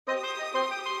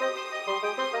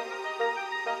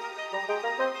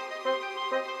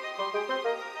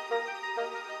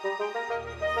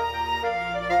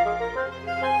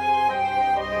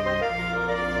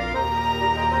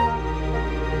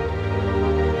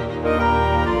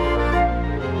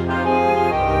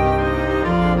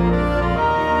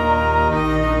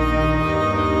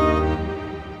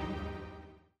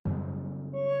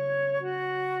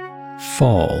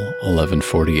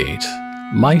1148.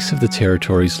 Mice of the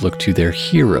territories look to their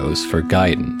heroes for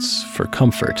guidance, for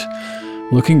comfort.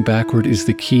 Looking backward is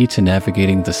the key to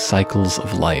navigating the cycles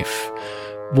of life.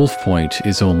 Wolf Point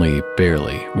is only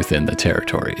barely within the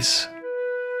territories.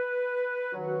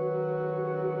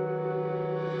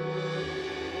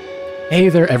 Hey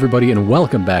there, everybody, and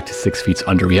welcome back to 6 Feet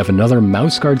Under. We have another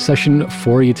Mouse Guard session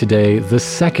for you today, the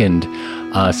second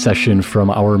session from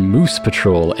our Moose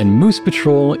Patrol. And Moose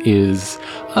Patrol is,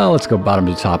 let's go bottom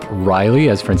to top, Riley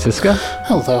as Francisca.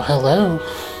 Hello, hello.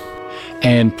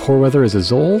 And Poorweather as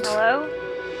Isolde. Hello.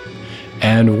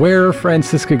 And where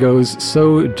Francisca goes,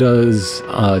 so does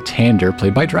Tander,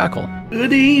 played by Drackle.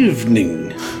 Good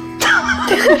evening.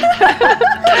 Excuse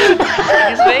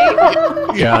me?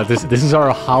 Yeah, this is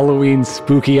our Halloween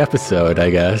spooky episode, I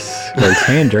guess, where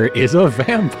Tander is a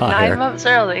vampire. 9 months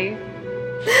early.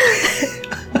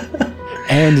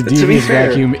 And Devious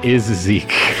Vacuum is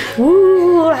Zeke.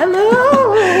 Ooh,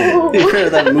 hello. To be fair,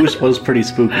 that moose was pretty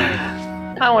spooky.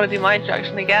 I don't want to do my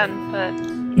introduction again, but...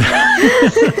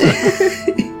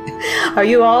 Are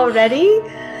you all ready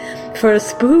for a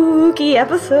spooky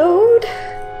episode?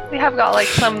 We have got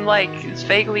some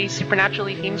vaguely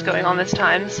supernaturally themes going on this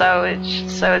time, so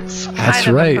it's That's kind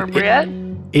of right. appropriate.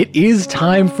 It is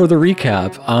time for the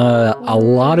recap. A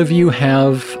lot of you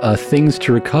have things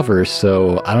to recover,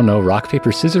 so I don't know, rock,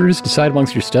 paper, scissors, decide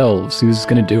amongst yourselves who's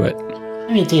going to do it.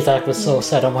 I mean, DVAC was so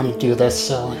sad I wanted to do this,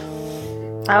 so...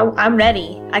 I'm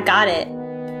ready. I got it.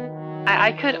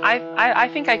 I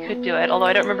think I could do it, although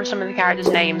I don't remember some of the characters'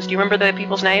 names. Do you remember the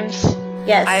people's names?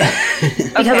 Yes.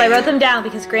 Because I wrote them down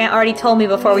because Grant already told me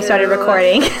before we started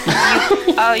recording.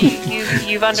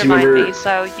 You've undermined me,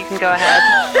 so you can go ahead.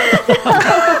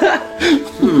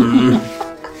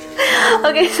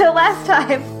 Okay, so last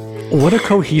time What a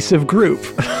cohesive group.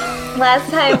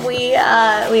 we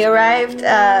arrived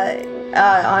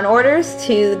on orders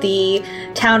to the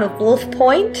town of Wolf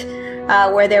Point,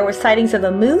 where there were sightings of a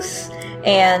moose,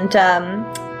 and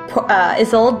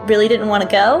Isolde really didn't want to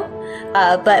go.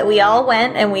 But we all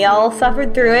went, and we all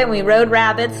suffered through it, and we rode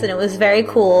rabbits, and it was very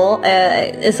cool.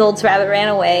 Isolde's rabbit ran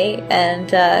away, and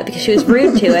because she was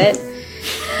rude to it.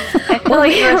 I feel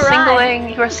like you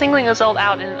are singling Isolde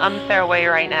out in an unfair way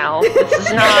right now. This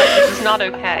is not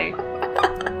okay.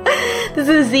 This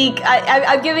is Zeke.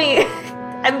 I'm giving...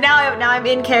 I'm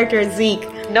in character as Zeke.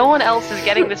 No one else is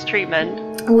getting this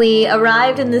treatment. We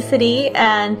arrived in the city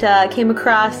and came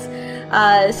across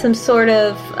some sort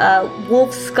of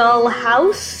wolf skull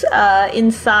house.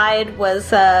 Inside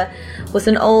was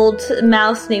an old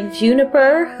mouse named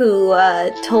Juniper, who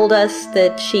told us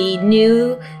that she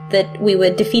knew that we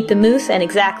would defeat the moose and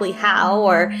exactly how,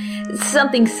 or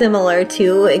something similar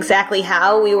to exactly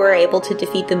how we were able to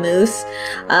defeat the moose.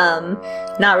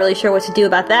 Not really sure what to do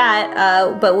about that,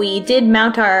 but we did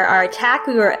mount our attack.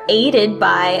 We were aided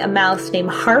by a mouse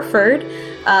named Harford,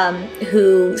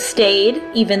 who stayed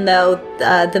even though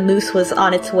the moose was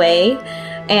on its way,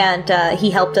 and he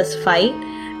helped us fight.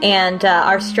 And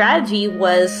our strategy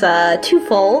was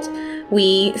twofold.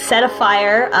 We set a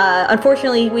fire.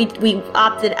 Unfortunately, we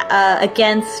opted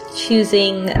against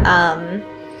choosing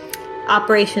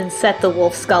Operation Set the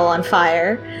Wolf Skull on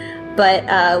Fire. But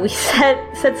we set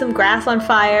some grass on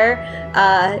fire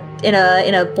in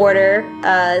a border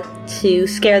to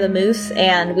scare the moose,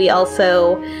 and we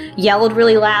also yelled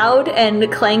really loud and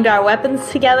clanged our weapons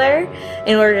together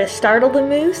in order to startle the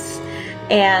moose.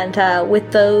 And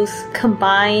with those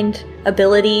combined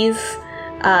abilities,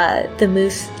 the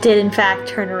moose did in fact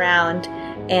turn around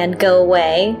and go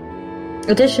away.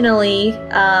 Additionally,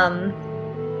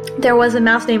 there was a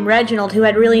mouse named Reginald who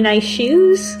had really nice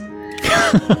shoes.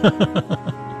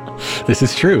 This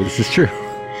is true.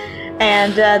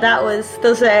 And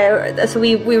so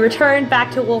we returned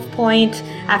back to Wolf Point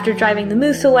after driving the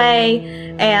moose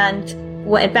away, and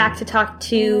went back to talk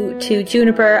to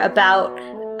Juniper about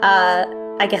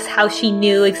I guess how she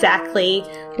knew exactly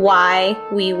why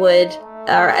we would,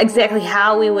 or exactly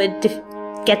how we would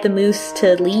get the moose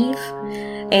to leave,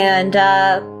 and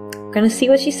we're gonna see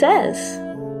what she says.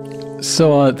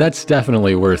 So that's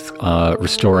definitely worth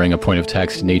restoring a point of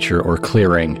text, nature, or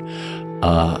clearing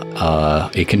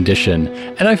a condition.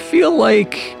 And I feel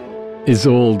like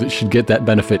Isolde should get that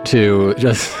benefit too,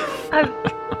 just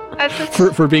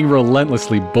for being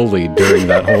relentlessly bullied during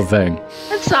that whole thing.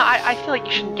 That's not. I feel like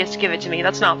you shouldn't just give it to me.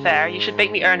 That's not fair. You should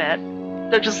make me earn it.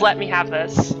 Don't just let me have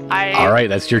this. All right,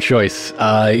 that's your choice.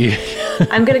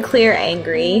 I'm gonna clear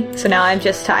angry, so now I'm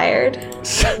just tired.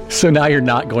 So now you're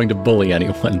not going to bully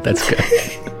anyone. That's good.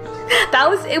 That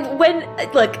was it, when.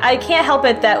 Look, I can't help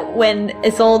it that when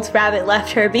Isolde's rabbit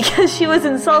left her because she was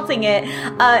insulting it,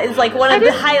 is like one of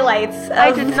the highlights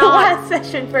of the last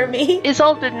session for me.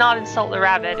 Isolde did not insult the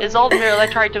rabbit. Isolde merely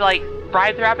tried to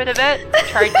bribe the rabbit a bit,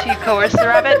 tried to coerce the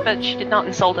rabbit, but she did not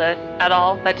insult it at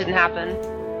all. That didn't happen.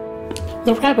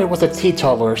 The rabbit was a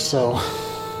teetotaler, so.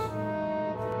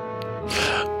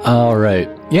 All right.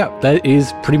 Yeah, that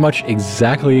is pretty much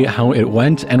exactly how it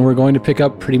went, and we're going to pick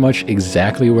up pretty much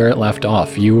exactly where it left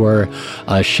off. You were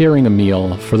sharing a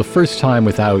meal for the first time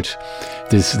without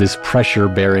this pressure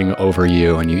bearing over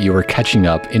you, and you were catching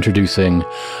up, introducing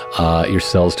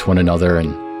yourselves to one another,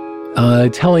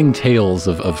 and telling tales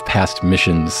of past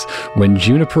missions when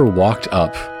Juniper walked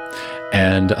up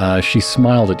and she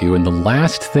smiled at you, and the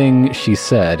last thing she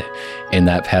said in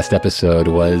that past episode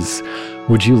was,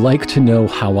 "Would you like to know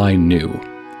how I knew?"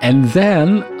 And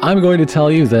then I'm going to tell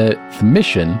you that the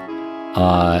mission,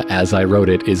 as I wrote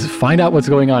it, is find out what's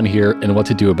going on here and what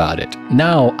to do about it.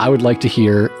 Now, I would like to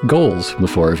hear goals from the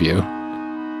four of you.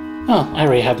 Oh, I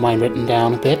already have mine written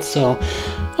down a bit, so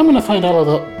I'm going to find out a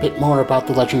little bit more about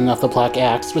the Legend of the Black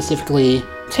Axe, specifically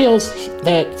tales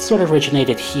that sort of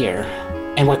originated here,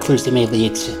 and what clues they may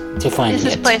lead to finding it. Is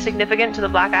this place significant to the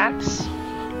Black Axe?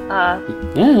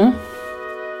 Yeah.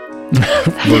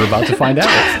 We're about to find out.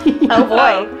 Oh boy.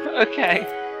 Oh, okay.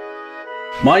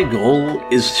 My goal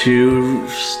is to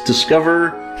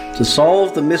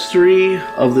solve the mystery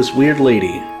of this weird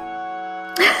lady.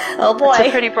 Oh boy. It's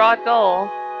a pretty broad goal.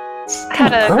 I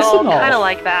had a goal kind of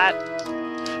like that.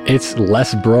 It's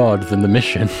less broad than the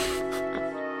mission.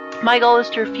 My goal is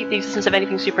to refute the existence of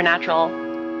anything supernatural.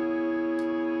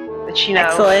 Which,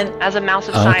 Excellent. as a mouse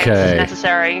of science is Okay.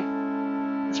 necessary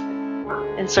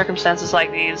in circumstances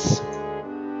like these.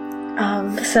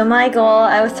 So my goal,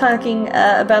 I was talking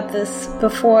about this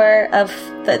before,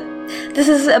 this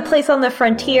is a place on the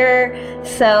frontier,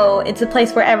 so it's a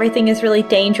place where everything is really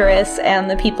dangerous and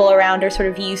the people around are sort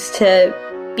of used to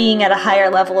being at a higher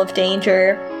level of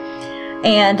danger.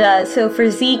 And so for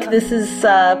Zeke, this is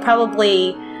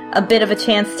probably a bit of a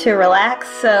chance to relax,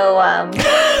 so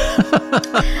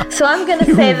so I'm gonna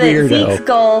say that weirdo. Zeke's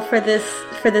goal for this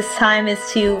time is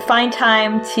to find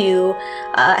time to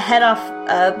head off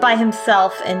by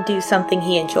himself and do something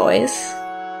he enjoys.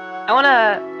 I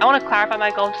wanna clarify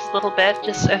my goal just a little bit.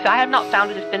 Just if I have not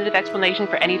found a definitive explanation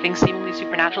for anything seemingly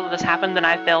supernatural that has happened, then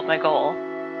I failed my goal.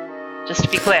 Just to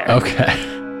be clear. Okay.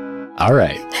 All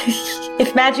right.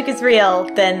 If magic is real,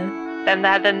 then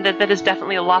that is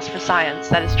definitely a loss for science.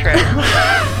 That is true.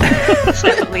 It's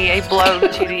definitely a blow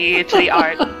to the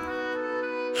art.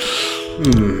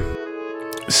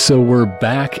 So we're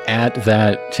back at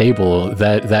that table.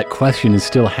 That question is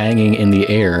still hanging in the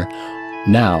air.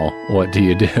 Now, what do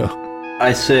you do?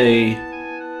 I say,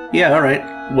 yeah, all right.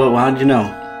 Well, how'd you know?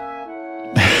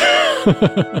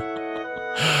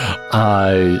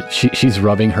 She's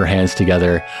rubbing her hands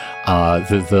together.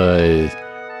 The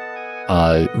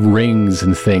rings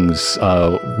and things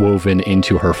woven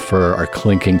into her fur are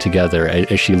clinking together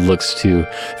as she looks to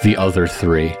the other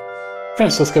three.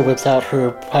 Francisca whips out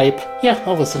her pipe. Yeah,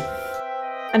 I'll listen.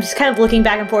 I'm just kind of looking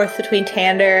back and forth between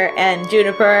Tander and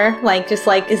Juniper,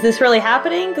 is this really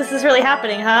happening? This is really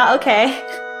happening, huh? Okay.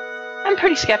 I'm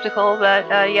pretty skeptical, but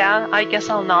yeah, I guess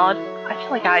I'll nod. I feel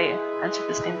like I answered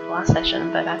this in the last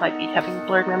session, but I might be having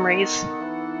blurred memories.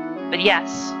 But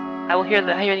yes, I will hear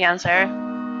the answer.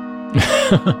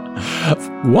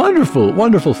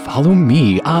 Wonderful. Follow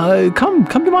me. Come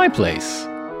to my place.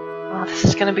 Oh, this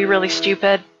is gonna be really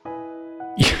stupid.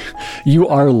 You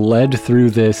are led through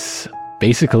this,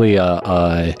 basically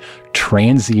a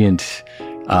transient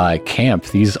camp.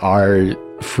 These are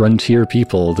frontier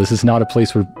people. This is not a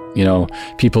place where,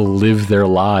 people live their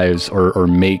lives or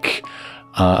make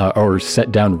or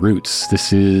set down roots.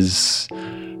 This is,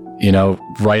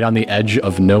 right on the edge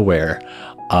of nowhere.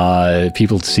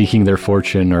 People seeking their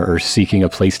fortune or seeking a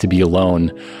place to be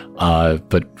alone,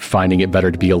 but finding it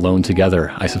better to be alone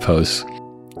together, I suppose.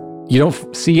 You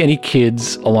don't see any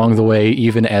kids along the way,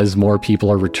 even as more people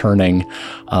are returning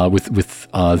with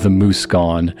the moose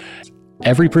gone.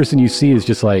 Every person you see is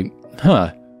just like,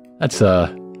 that's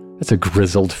a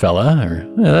grizzled fella, or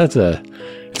that's a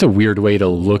weird way to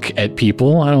look at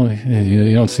people.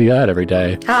 You don't see that every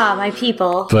day. Ah, my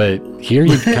people. But here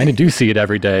you kind of do see it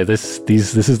every day. This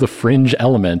is the fringe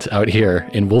element out here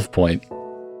in Wolf Point.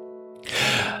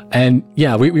 And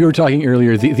yeah, we were talking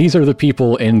earlier, these are the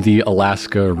people in the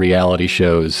Alaska reality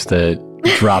shows that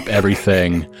drop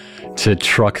everything to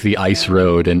truck the ice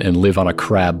road and live on a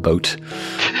crab boat.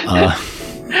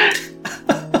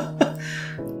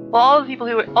 Well, all the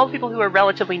people who were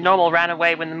relatively normal ran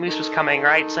away when the moose was coming,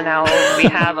 right? So now we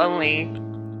have only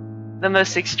the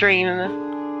most extreme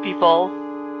people.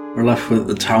 We're left with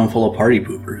a town full of party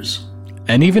poopers.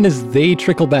 And even as they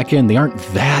trickle back in, they aren't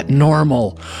that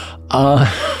normal. Wow,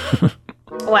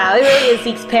 it really is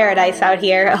Zeke's paradise out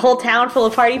here. A whole town full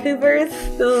of party poopers.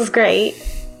 This is great.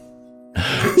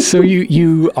 So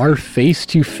you are face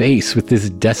to face with this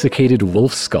desiccated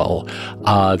wolf skull.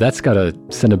 That's got to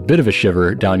send a bit of a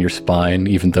shiver down your spine,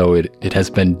 even though it has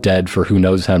been dead for who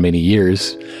knows how many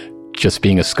years, just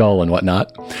being a skull and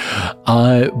whatnot.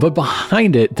 But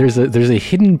behind it, there's a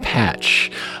hidden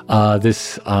patch.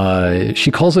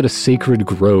 She calls it a sacred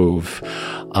grove.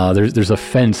 There's a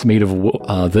fence made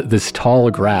of this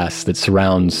tall grass that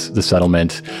surrounds the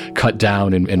settlement, cut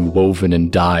down and woven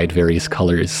and dyed various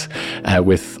colors,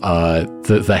 with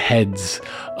the heads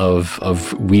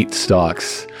of wheat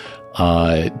stalks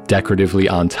decoratively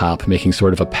on top, making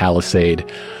sort of a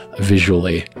palisade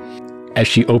visually. As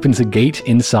she opens a gate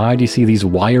inside, you see these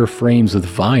wire frames with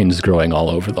vines growing all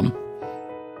over them.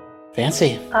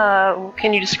 Fancy.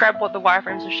 Can you describe what the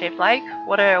wireframes are shaped like?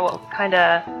 What kind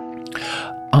of...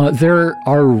 There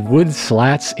are wood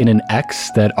slats in an X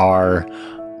that are...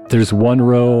 There's one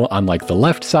row on like the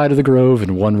left side of the grove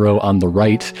and one row on the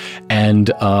right, and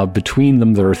between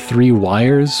them there are 3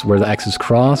 wires where the X's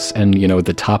cross, and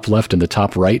the top left and the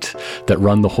top right that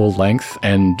run the whole length,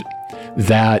 and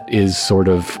that is sort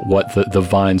of what the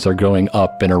vines are going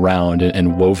up and around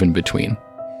and woven between.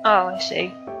 Oh, I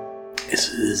see. This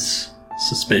is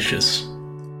suspicious.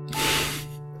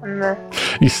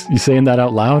 You saying that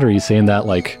out loud, or are you saying that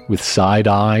like with side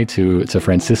eye to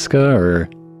Francisca, or?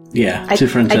 Yeah, to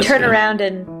Francisca. I turn around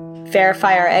and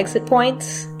verify our exit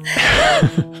points.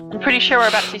 I'm pretty sure we're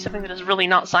about to see something that is really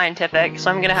not scientific,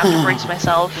 so I'm gonna have to brace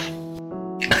myself.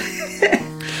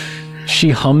 She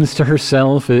hums to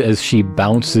herself as she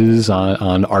bounces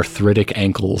on arthritic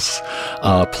ankles,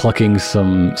 plucking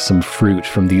some fruit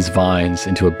from these vines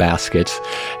into a basket,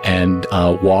 and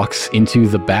walks into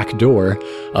the back door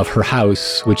of her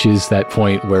house, which is that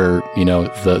point where,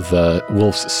 the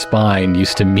wolf's spine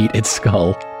used to meet its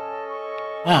skull.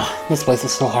 Wow, this place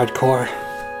is so hardcore.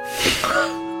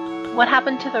 What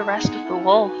happened to the rest of the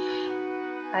wolf?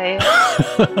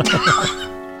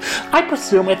 I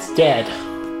presume it's dead.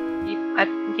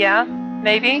 Yeah,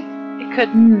 maybe. It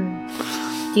could...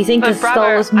 Do you think But the skull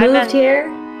brother, was I moved meant- here?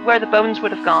 Where the bones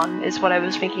would have gone is what I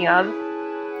was thinking of.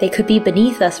 They could be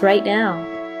beneath us right now.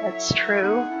 That's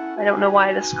true. I don't know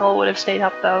why the skull would have stayed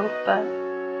up, though, but...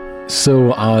 So,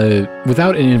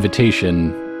 without an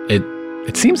invitation,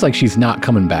 it seems like she's not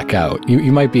coming back out.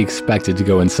 You might be expected to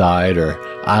go inside, or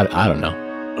I don't know.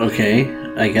 Okay,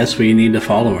 I guess we need to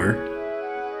follow her.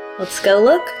 Let's go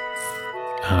look.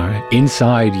 All right.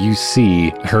 Inside, you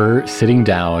see her sitting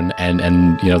down, and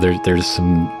there's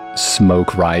some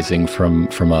smoke rising from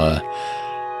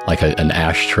an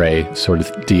ashtray sort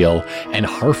of deal. And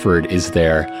Harford is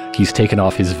there. He's taken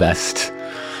off his vest,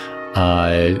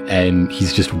 and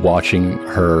he's just watching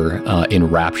her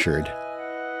enraptured.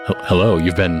 Hello,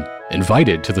 you've been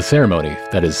invited to the ceremony.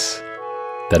 That is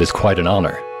quite an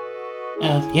honor.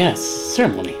 Yes,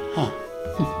 ceremony. Huh.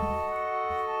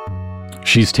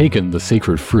 She's taken the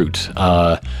sacred fruit.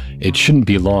 It shouldn't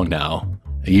be long now.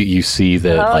 You see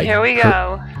that. Here we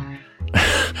go.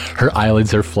 Her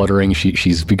eyelids are fluttering.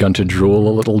 She's begun to drool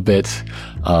a little bit,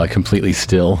 completely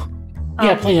still.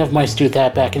 Yeah, plenty of mice do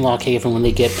that back in Lockhaven when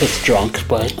they get pissed drunk,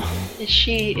 but... Is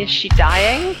she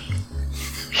dying?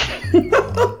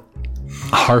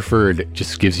 Harford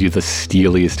just gives you the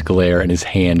steeliest glare, and his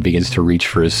hand begins to reach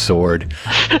for his sword.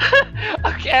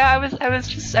 Okay, I was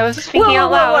just thinking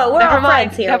out loud. Whoa, we're Never all mind.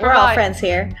 friends here. Never We're all mind. friends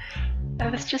here. I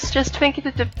was just thinking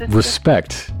that the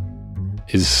Respect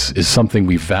is something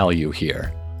we value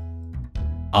here.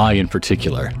 I, in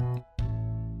particular.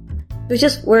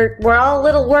 We're all a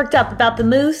little worked up about the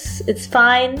moose. It's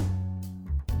fine.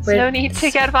 There's no need to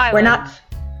get violent.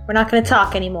 We're not going to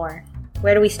talk anymore.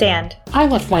 Where do we stand? I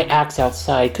left my axe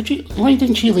outside. Why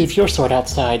didn't you leave your sword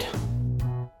outside?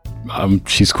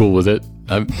 She's cool with it.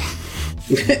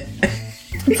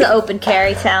 It's an open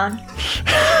carry town.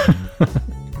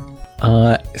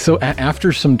 So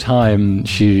after some time,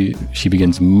 she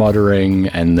begins muttering,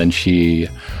 and then she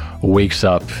wakes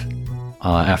up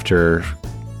after...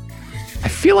 I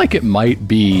feel like it might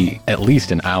be at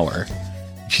least an hour.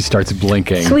 She starts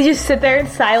blinking. So we just sit there in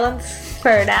silence for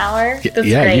an hour? That's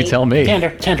yeah, great. you tell me.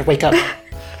 Tander, wake up. Wake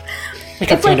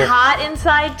up, It's like Tander. hot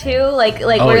inside too, like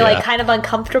Oh, we're yeah. like kind of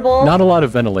uncomfortable. Not a lot of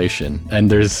ventilation,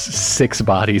 and there's 6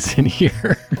 bodies in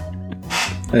here.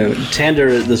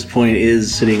 Tander at this point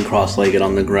is sitting cross-legged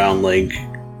on the ground, like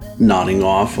nodding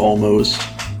off almost.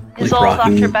 His like old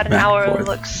rocking after about an back and hour forth.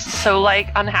 looks so like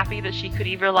unhappy that she could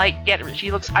either like get. She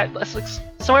looks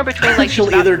somewhere between like She'll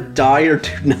she's about- either die or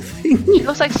do nothing. She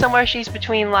looks like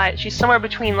she's somewhere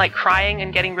between like crying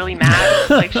and getting really mad.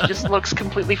 Like she just looks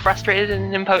completely frustrated in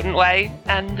an impotent way,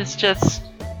 and is just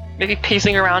maybe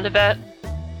pacing around a bit.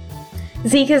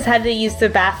 Zeke has had to use the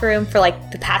bathroom for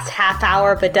like the past half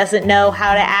hour, but doesn't know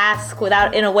how to ask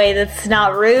without in a way that's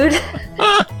not rude.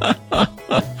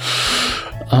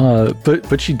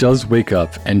 But she does wake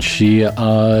up and she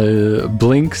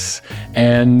blinks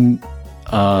and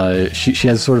she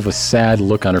has sort of a sad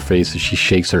look on her face as she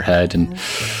shakes her head and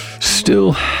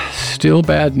still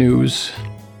bad news.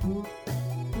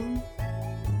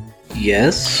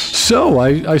 Yes. So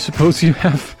I suppose you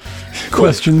have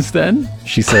questions then?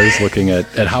 She says, looking at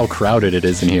how crowded it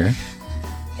is in here.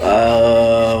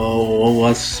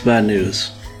 What's bad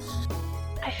news?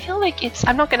 I feel like it's.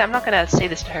 I'm not gonna say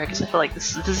this to her because I feel like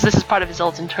this is part of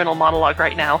Isolde's internal monologue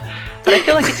right now. But I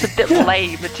feel like it's a bit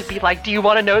lame to be like, do you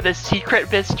want to know this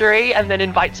secret mystery, and then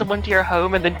invite someone to your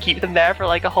home and then keep them there for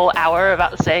like a whole hour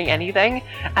without saying anything,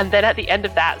 and then at the end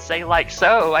of that say like,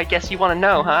 so I guess you want to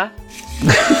know, huh?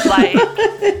 Like,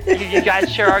 you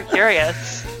guys sure are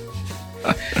curious.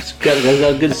 Got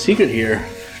a good secret here.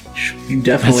 You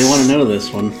definitely want to know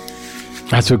this one.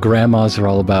 That's what grandmas are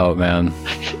all about, man.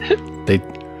 They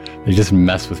just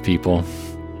mess with people.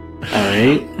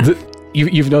 Alright.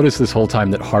 You've noticed this whole time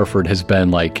that Harford has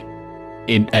been like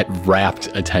at rapt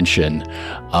attention.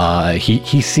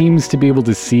 He seems to be able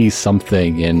to see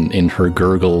something in her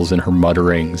gurgles and her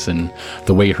mutterings and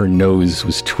the way her nose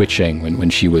was twitching when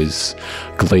she was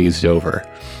glazed over.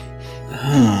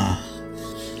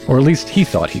 Or at least he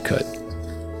thought he could.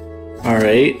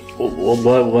 Alright.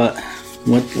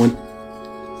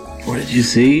 What did you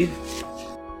see?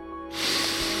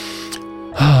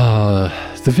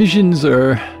 The visions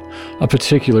are a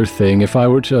particular thing. If I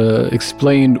were to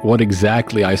explain what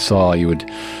exactly I saw, you would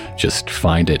just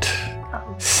find it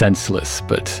senseless.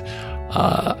 But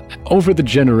over the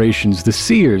generations, the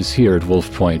seers here at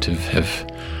Wolf Point have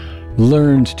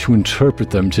learned to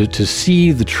interpret them, to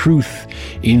see the truth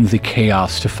in the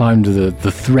chaos, to find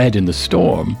the thread in the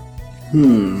storm.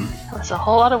 That's a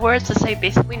whole lot of words to say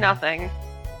basically nothing.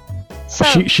 So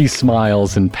She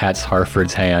smiles and pats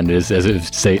Harford's hand as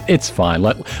if to say, it's fine,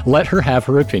 let her have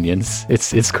her opinions.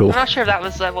 It's cool. I'm not sure if that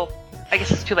was well. I guess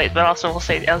it's too late, but also we'll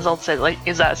say, as Isolde said, like,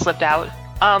 is that slipped out?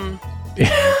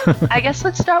 I guess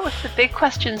let's start with the big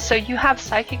question. So you have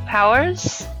psychic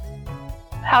powers?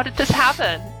 How did this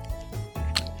happen?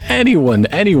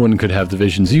 Anyone could have the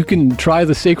visions. You can try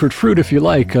the sacred fruit if you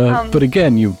like, but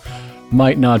again, you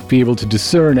might not be able to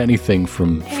discern anything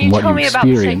from what you experience. Can you tell me about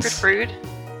the sacred fruit?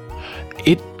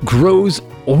 It grows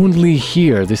only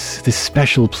here, this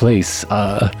special place.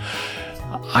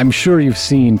 I'm sure you've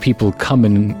seen people come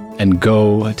and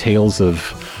go, tales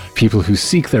of people who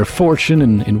seek their fortune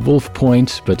in Wolf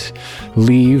Point, but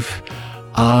leave.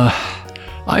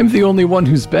 I'm the only one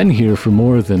who's been here for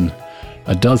more than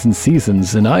a dozen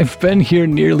seasons, and I've been here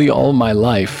nearly all my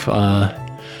life.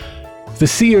 The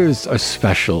seers are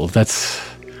special. That's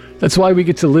why we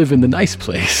get to live in the nice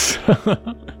place.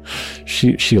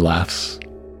 She laughs.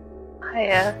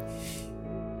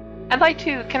 I'd like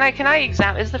to. Can I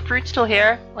examine? Is the fruit still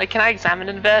here? Like, can I examine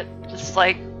it a bit? Just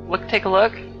like take a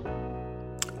look.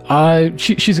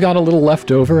 She's got a little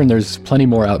left over, and there's plenty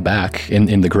more out back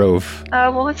in the grove.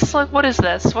 Well, it's like, what is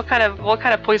this? What kind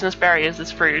of poisonous berry is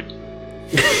this fruit?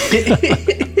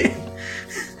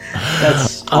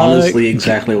 That's honestly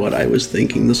exactly what I was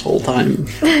thinking this whole time.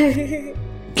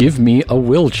 Give me a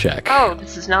will check. Oh,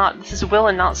 this is will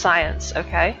and not science.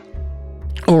 Okay.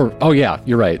 Oh yeah,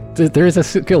 you're right. There is a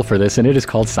skill for this, and it is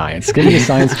called science. Give me a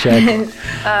science check.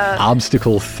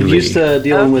 Obstacle 3. Used to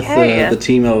dealing with Okay. the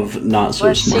team of not so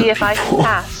Let's smart see if people. I can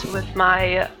pass with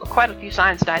my quite a few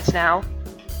science dice now.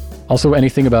 Also,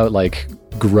 anything about like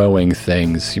growing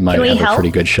things, you might Can we have a help?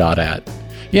 pretty good shot at.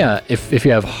 Yeah, if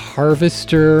you have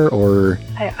harvester or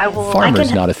I will.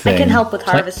 farmer's not a thing. I can help with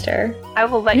Pla- Harvester. I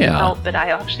will let you Yeah. help, but I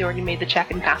actually already made the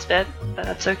check and passed it. But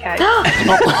that's okay.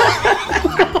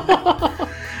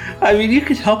 I mean, you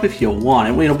could help if you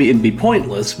want. It'd be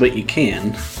pointless, but you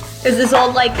can. Is this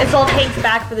old hangs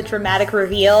back for the dramatic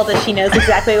reveal that she knows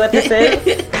exactly what this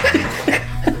is?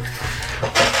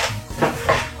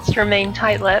 Let's remain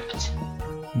tight-lipped.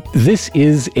 This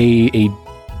is a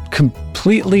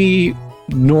completely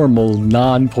normal,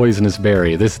 non-poisonous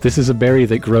berry. This is a berry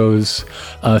that grows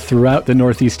throughout the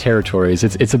Northeast Territories.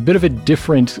 It's a bit of a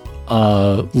different.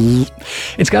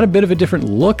 It's got a bit of a different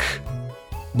look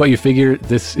But you figure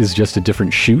this is just a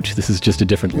different shoot. This is just a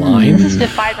different line. This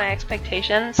defied my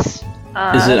expectations.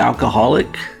 Is it alcoholic?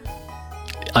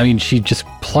 I mean, she just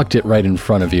plucked it right in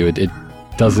front of you. It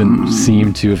doesn't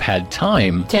seem to have had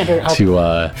time Tander,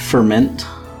 to Ferment?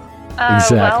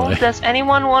 exactly. Well, does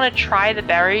anyone want to try the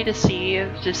berry to see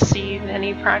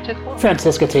any practical?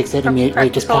 Francisca takes it and immediately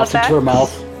just pops into her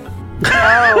mouth.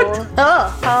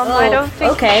 Oh. I don't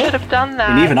think okay. you should have done that.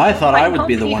 And even I thought I would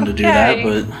be the hope one to do okay.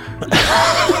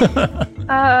 that,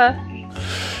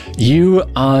 but... You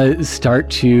start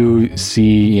to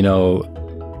see,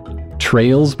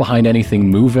 trails behind anything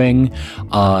moving.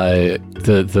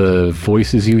 The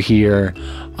voices you hear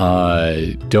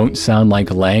don't sound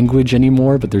like language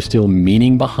anymore, but there's still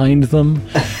meaning behind them.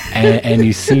 and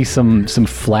you see some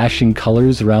flashing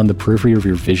colors around the periphery of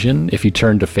your vision. If you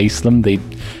turn to face them,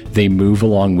 they move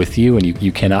along with you, and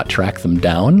you cannot track them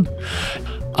down.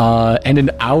 And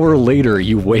an hour later,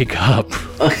 you wake up.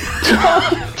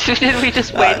 Did we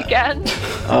just wait again?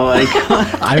 Oh my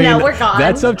god. I mean, No, we're gone.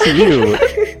 that's up to you.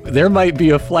 There might be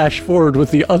a flash forward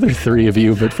with the other three of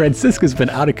you, but Francisca's been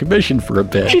out of commission for a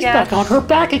bit. She's back on her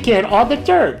back again on the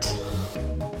dirt.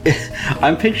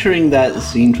 I'm picturing that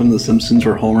scene from The Simpsons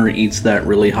where Homer eats that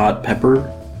really hot pepper.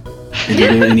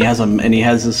 And he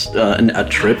has this a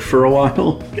trip for a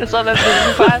while. Because I'm moving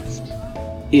fast.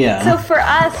 Yeah. So for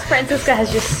us, Francisca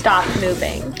has just stopped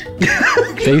moving.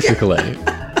 Basically.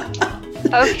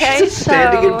 Okay, Just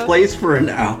standing in place for an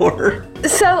hour.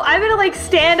 So I'm gonna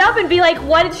stand up and be like,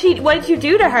 what did you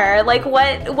do to her? Like,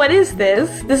 what is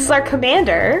this? This is our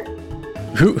commander.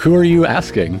 Who are you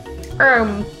asking?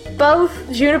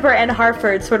 Both Juniper and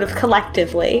Hartford sort of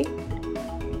collectively.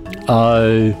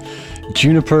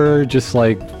 Juniper just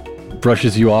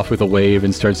brushes you off with a wave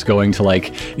and starts going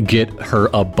to get her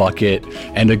a bucket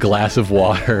and a glass of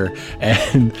water.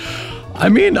 And I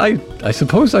mean, I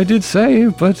suppose I did say,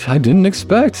 but I didn't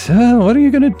expect. What are you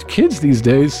gonna kids these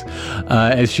days?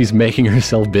 As she's making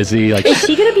herself busy, Is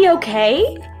she gonna be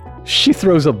okay? she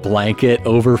throws a blanket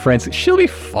over Francis. She'll be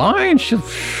fine.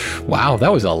 Wow,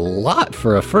 that was a lot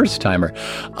for a first timer.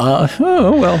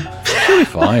 Oh well, she'll be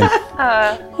fine.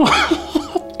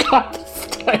 God, this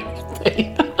type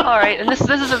thing. All right, and this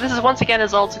is once again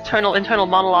Isolde's internal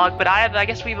monologue. But I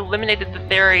guess we've eliminated the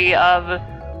theory of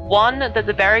 1, that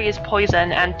the berry is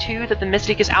poison, and 2, that the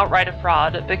mystic is outright a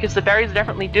fraud, because the berry is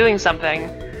definitely doing something.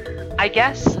 I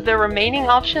guess the remaining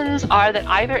options are that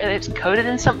either it's coated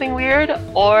in something weird,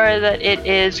 or that it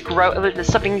is there's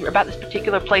something about this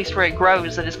particular place where it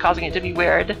grows that is causing it to be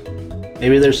weird.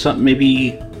 Maybe there's something.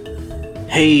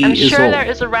 Hey, I'm sure Isolde. there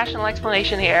is a rational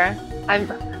explanation here.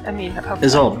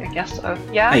 Isolde. I guess so.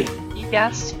 Yeah. Hey.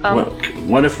 Yes.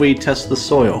 What if we test the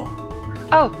soil?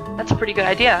 Oh, that's a pretty good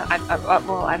idea.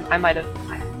 I might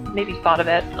have maybe thought of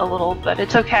it a little, but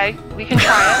it's okay. We can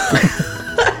try it.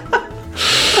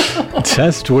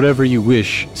 Test whatever you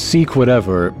wish, seek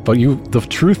whatever, but the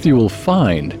truth you will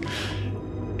find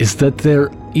is that there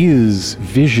is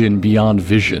vision beyond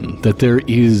vision, that there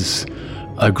is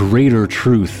a greater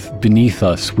truth beneath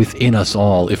us, within us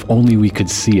all, if only we could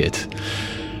see it.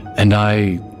 And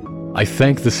I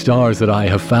thank the stars that I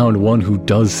have found one who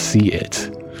does see it.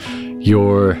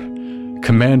 Your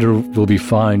commander will be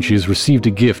fine. She has received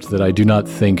a gift that I do not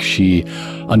think she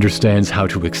understands how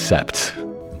to accept.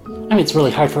 I mean, it's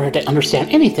really hard for her to understand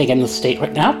anything in this state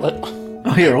right now, but...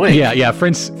 Oh, here, wait. Yeah,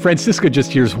 Francisca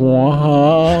just hears,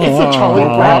 wah. It's a Charlie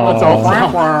Brown, it's all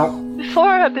wow.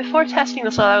 Before testing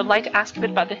this, I would like to ask a bit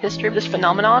about the history of this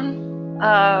phenomenon.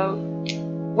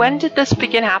 When did this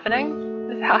begin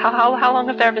happening? How long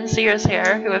have there been seers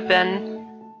here who have been...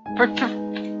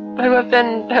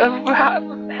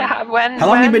 When? How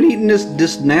long have you been eating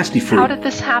this nasty fruit? How did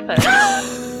this happen?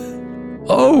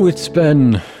 Oh, it's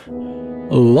been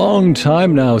a long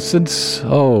time now since,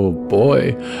 oh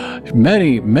boy,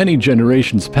 many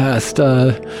generations past.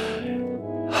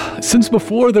 Since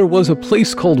before there was a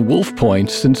place called Wolf Point,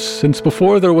 since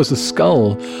before there was a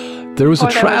skull, there was a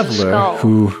traveler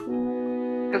who...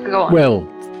 Go on. Well,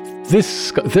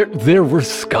 there were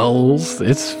skulls.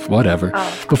 It's whatever.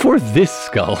 Oh. Before this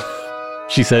skull,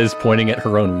 she says, pointing at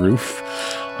her own roof.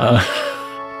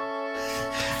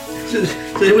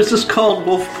 It was just called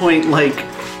Wolf Point,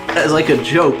 as a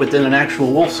joke, but then an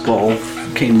actual wolf skull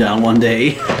came down one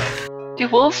day. Do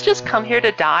wolves just come here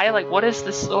to die? What is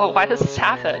this? Why does this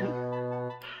happen?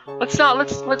 Let's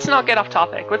not get off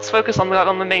topic. Let's focus on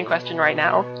the main question right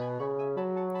now.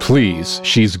 Please,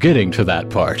 she's getting to that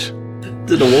part.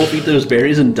 Did a wolf eat those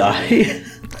berries and die?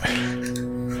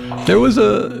 There was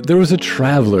a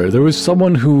traveler. There was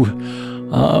someone who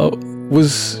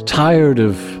was tired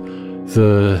of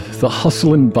the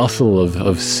hustle and bustle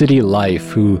of city life,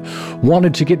 who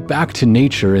wanted to get back to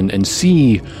nature and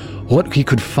see what he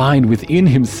could find within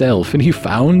himself. And he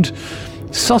found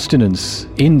sustenance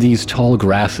in these tall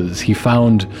grasses. He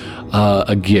found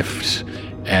a gift.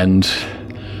 And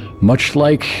much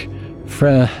like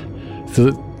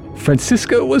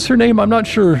Francisca was her name? I'm not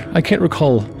sure. I can't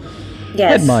recall.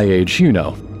 Yes. At my age, you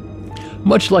know.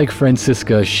 Much like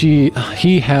Francisca, he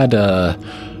had a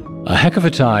heck of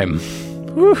a time.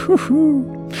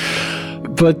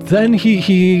 But then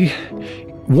he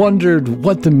wondered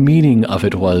what the meaning of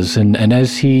it was, and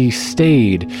as he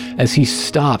stayed, as he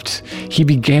stopped, he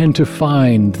began to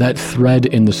find that thread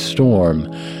in the storm,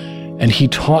 and he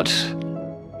taught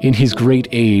in his great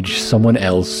age someone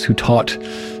else who taught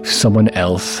someone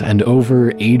else, and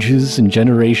over ages and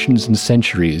generations and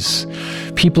centuries,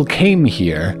 people came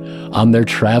here on their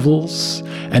travels,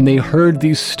 and they heard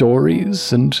these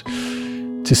stories, and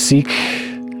to seek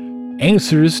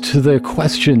answers to the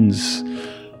questions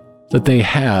that they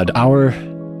had. Our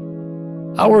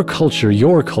culture,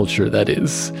 your culture that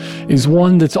is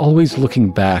one that's always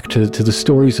looking back to the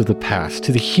stories of the past,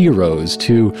 to the heroes,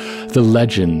 to the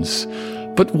legends.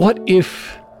 But what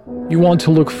if you want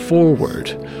to look forward?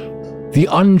 The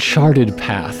uncharted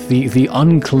path, the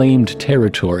unclaimed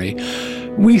territory.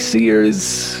 We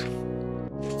seers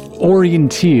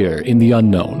orienteer in the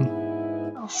unknown.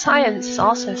 Well, science is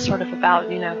also sort of about,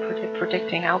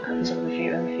 predicting outcomes in the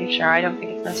future. I don't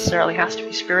think it necessarily has to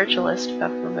be spiritualist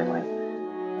about something like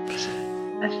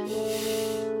that.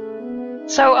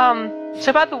 So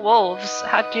about the wolves,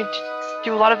 how do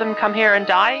a lot of them come here and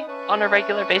die on a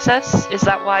regular basis? Is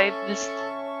that why this...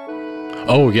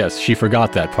 Oh yes, she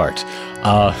forgot that part.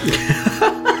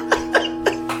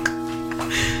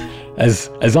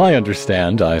 As I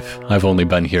understand, I've only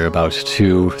been here about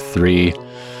 2-3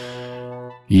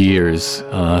 years.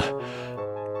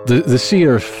 The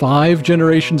seer 5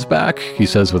 generations back, he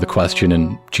says with a question,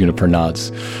 and Juniper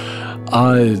nods,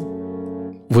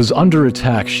 was under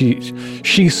attack.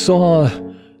 She saw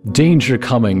danger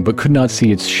coming, but could not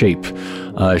see its shape.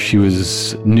 She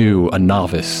was new, a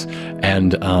novice,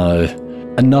 and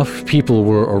enough people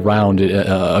were around.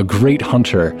 A great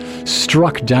hunter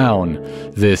struck down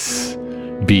this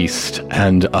beast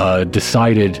and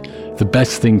decided the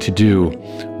best thing to do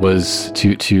was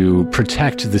to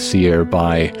protect the seer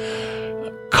by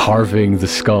carving the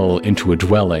skull into a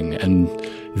dwelling. And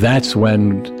that's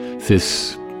when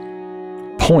this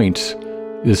point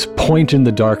in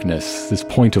the darkness, this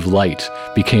point of light,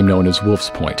 became known as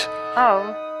Wolf's Point. Oh,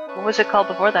 what was it called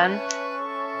before then?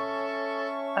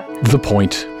 The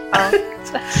Point. Oh.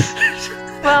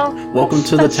 Well, welcome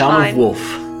to the town fine. of Wolf.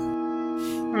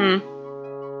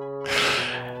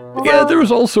 Yeah, there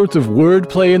was all sorts of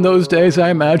wordplay in those days. I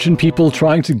imagine people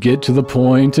trying to get to the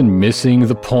point and missing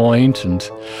the point, and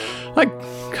I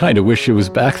kind of wish it was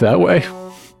back that way.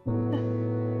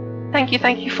 Thank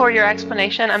you for your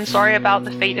explanation. I'm sorry about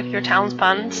the fate of your town's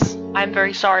puns. I'm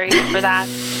very sorry for that.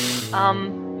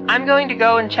 I'm going to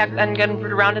go and check and get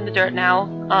around in the dirt now.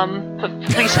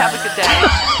 Please have a good day.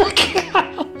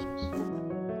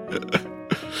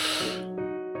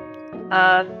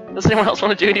 Does anyone else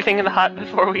want to do anything in the hut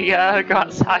before we go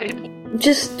outside?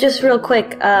 Just real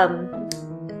quick,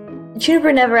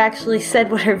 Juniper never actually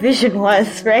said what her vision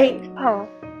was, right? Oh.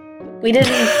 We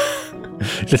didn't...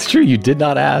 That's true, you did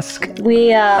not ask.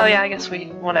 We, Oh yeah, I guess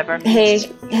whatever. Hey,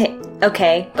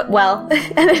 okay, but well,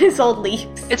 and then his old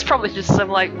leaves. It's probably just some,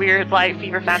 weird,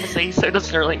 fever fantasy, so it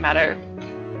doesn't really matter.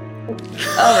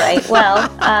 Alright, well,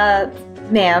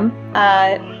 ma'am,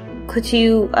 could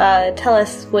you, tell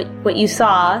us what you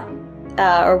saw,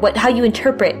 or how you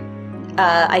interpret,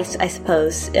 I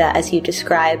suppose, as you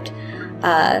described,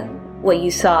 what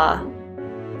you saw?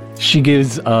 She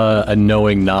gives a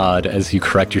knowing nod as you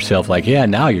correct yourself, yeah,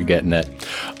 now you're getting it.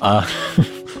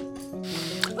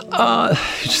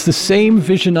 It's the same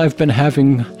vision I've been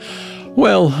having,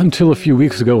 well, until a few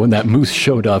weeks ago when that moose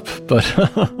showed up, but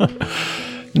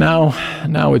now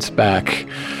it's back.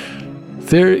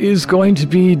 There is going to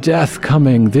be death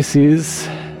coming. This is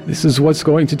what's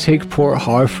going to take Port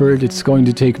Harford. It's going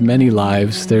to take many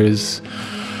lives. There's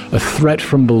a threat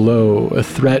from below, a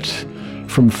threat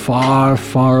from far,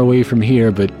 far away from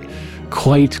here, but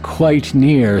quite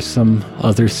near some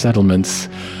other settlements.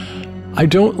 I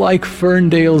don't like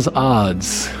Ferndale's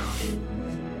odds.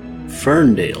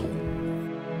 Ferndale?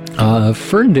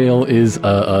 Ferndale is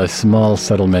a small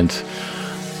settlement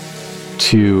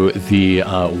to the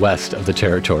west of the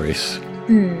territories.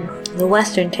 The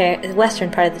western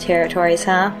part of the territories,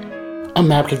 huh? A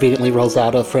map conveniently rolls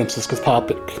out of Francisca's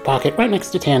pocket right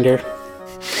next to Tander.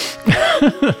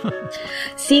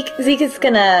 Zeke is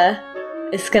gonna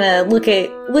look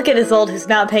at Isolde, who's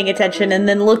not paying attention, and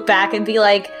then look back and be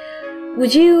like,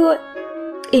 "Would you,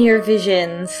 in your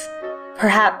visions,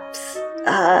 perhaps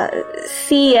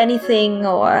see anything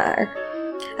or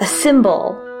a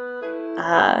symbol,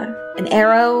 an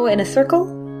arrow in a circle?"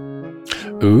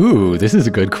 Ooh, this is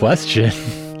a good question.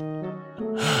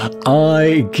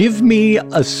 Give me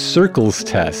a circles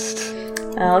test.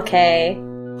 Okay.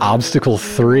 Obstacle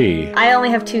 3. I only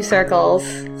have 2 circles,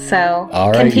 so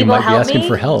All can right, you people might be help asking me?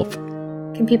 for help.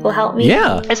 Can people help me?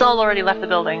 Yeah. Isolde already left the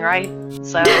building, right?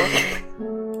 So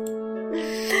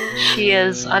she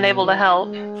is unable to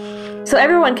help. So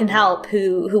everyone can help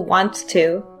who wants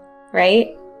to,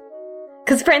 right?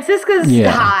 Because Francisca's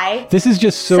Yeah. high. This is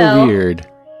just so weird.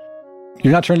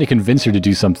 You're not trying to convince her to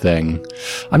do something.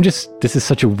 This is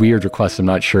such a weird request. I'm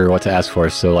not sure what to ask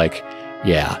for. So,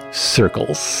 yeah,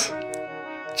 circles.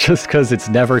 Just because it's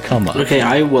never come up. Okay,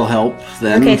 I will help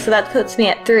then. Okay, so that puts me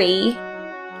at 3.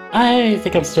 I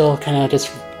think I'm still kind of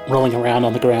just rolling around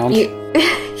on the ground.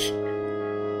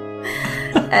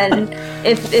 And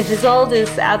if Isolde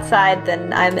is outside,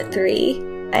 then I'm at 3.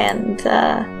 And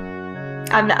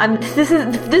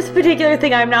this particular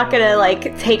thing I'm not gonna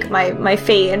take my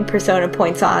fate and persona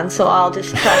points on, so I'll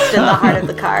just trust in the heart of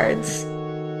the cards.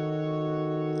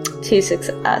 2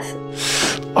 success.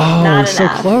 Oh, Not so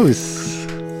enough. close.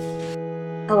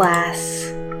 Alas.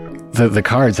 The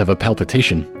cards have a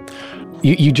palpitation.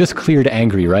 You just cleared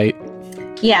angry, right?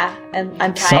 Yeah, and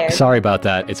I'm tired. Sorry about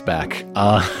that. It's back.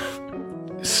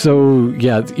 So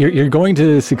yeah, you're going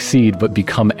to succeed, but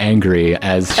become angry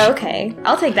as. Okay,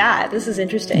 I'll take that. This is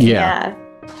interesting. Yeah.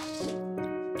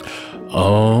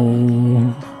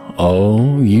 Oh,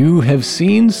 you have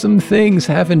seen some things,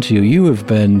 haven't you? You have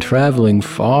been traveling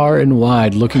far and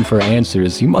wide looking for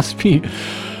answers. You must be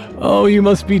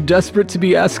desperate to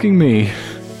be asking me.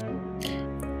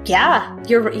 Yeah,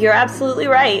 you're absolutely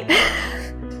right.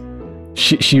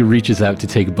 She reaches out to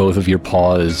take both of your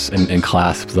paws and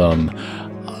clasp them.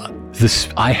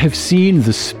 I have seen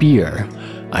the spear.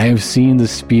 I have seen the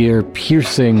spear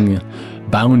piercing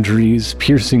boundaries,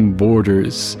 piercing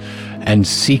borders, and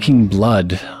seeking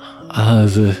blood.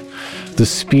 The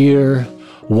spear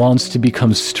wants to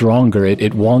become stronger.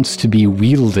 It wants to be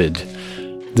wielded.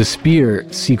 The spear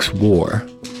seeks war.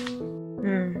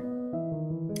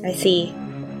 I see.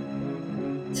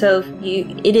 So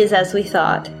it is as we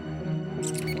thought.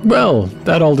 Well,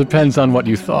 that all depends on what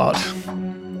you thought.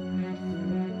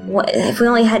 If we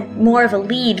only had more of a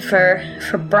lead for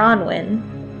Bronwyn,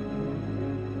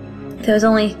 if there was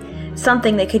only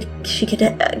something that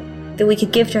we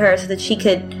could give to her, so that she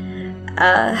could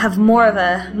have more of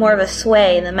a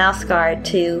sway in the Mouse Guard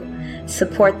to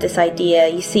support this idea.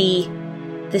 You see,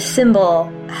 this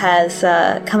symbol has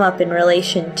come up in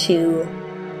relation to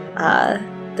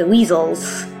the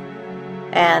weasels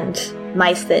and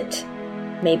mice that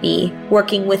may be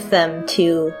working with them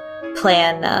to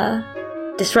plan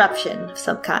disruption of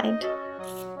some kind.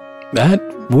 That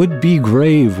would be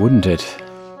grave, wouldn't it?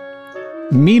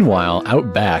 Meanwhile,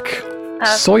 out back,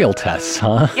 soil tests,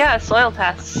 huh? Yeah, soil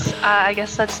tests. I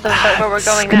guess that's where we're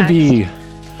going It's gonna next. be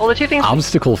Well, the two things.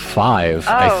 obstacle 5,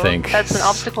 I think. That's an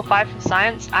obstacle 5 for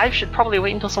science. I should probably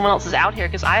wait until someone else is out here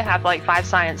because I have 5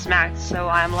 science max. So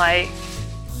I'm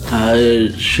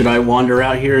should I wander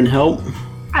out here and help?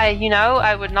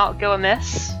 I would not go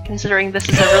amiss considering this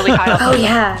is a really high. Oh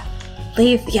yeah,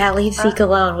 leave Zeke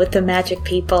alone with the magic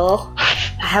people.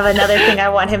 I have another thing I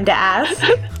want him to ask.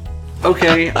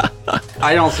 Okay,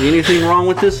 I don't see anything wrong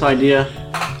with this idea.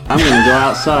 I'm gonna go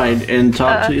outside and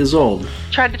talk to Isolde.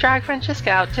 Tried to drag Francesca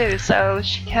out too, so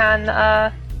she can.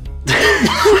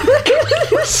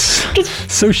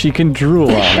 So she can drool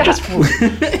on.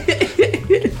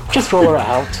 Just roll her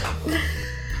out.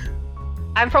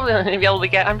 I'm probably only going to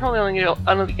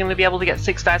be able to get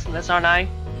 6 dice on this, aren't I?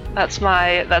 That's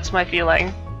my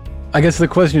feeling. I guess the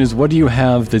question is, what do you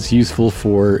have that's useful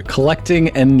for collecting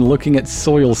and looking at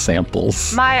soil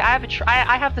samples? I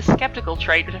have the skeptical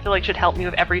trait, which I feel like should help me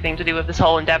with everything to do with this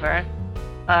whole endeavor.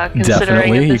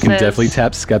 Definitely, you can definitely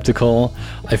tap skeptical.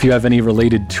 If you have any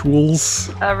related tools.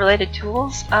 Related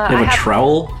tools? You have a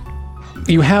trowel?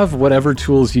 You have whatever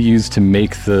tools you use to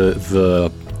make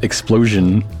the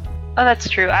explosion. Oh, that's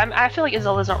true. I feel like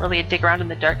Isolde's not really a dig around in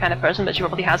the dirt kind of person, but she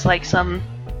probably has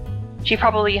She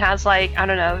probably has I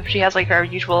don't know, she has her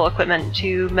usual equipment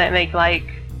to make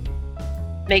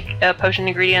potion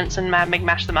ingredients and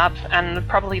mash them up, and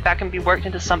probably that can be worked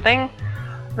into something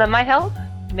that might help.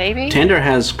 Maybe. Tander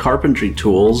has carpentry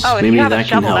tools. Oh, if Maybe you have that a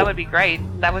shovel, can help. that would be great.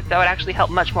 That would actually help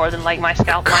much more than my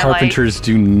scalp. Carpenters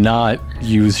do not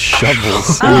use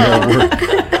shovels in their work.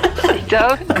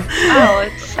 don't? Oh,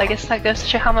 I guess that goes to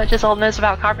show how much Isolde knows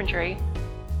about carpentry.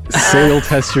 Soil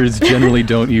testers generally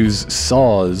don't use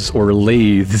saws or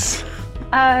lathes.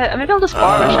 Maybe I'll just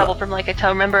borrow a shovel from like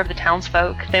a member of the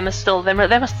townsfolk.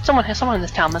 Someone in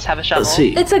this town must have a shovel. Let's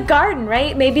see. It's a garden,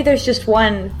 right? Maybe there's just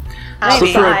one Maybe.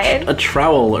 So for outside. a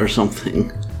trowel or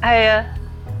something.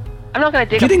 I'm not gonna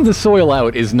dig Getting the soil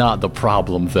out is not the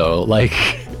problem, though. Like,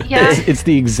 Yeah. it's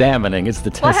the examining, it's the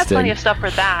testing. Well, I have plenty of stuff for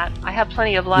that. I have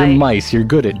plenty of You're like. mice, you're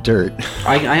good at dirt.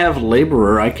 I have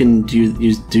laborer. I can do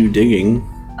digging.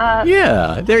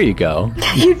 Yeah, there you go.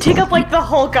 You dig up like the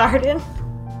whole garden.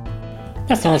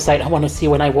 That's not a sight I want to see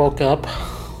when I woke up.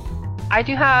 I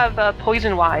do have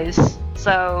poison wise.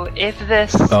 So if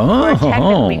this Oh. were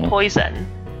technically poison,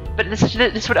 but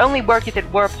this would only work if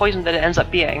it were poison that it ends up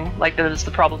being. Like that's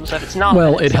the problem. So if it's not,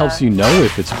 Well, then it it's, helps you know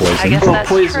if it's poison. I guess Well, that's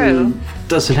poison true.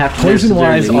 doesn't have to Poison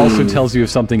wise necessarily also mean- tells you if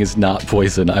something is not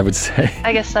poison, I would say.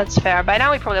 I guess that's fair. By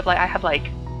now we probably have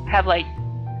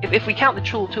if we count the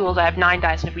tools, I have 9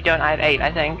 dice, and if we don't, I have 8,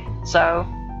 I think. So,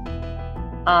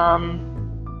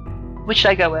 which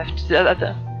should I go with?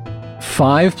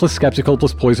 5 plus skeptical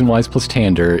plus poison wise plus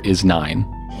tander is 9.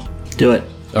 Do it.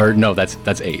 Or no, that's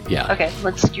 8. Yeah. Okay,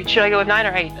 should I go with 9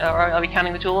 or 8? Or are we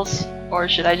counting the tools? Or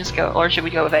should we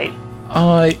go with 8?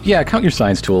 Yeah. Count your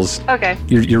science tools. Okay.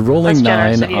 You're rolling That's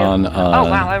generous 9 of you. on. Oh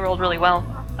wow, I rolled really well.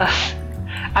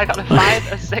 I got a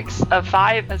 5, a 6, a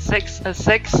 5, a 6, a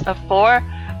 6, a 4,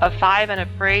 a 5, and a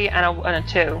 3, and a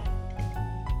 2.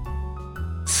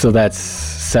 So that's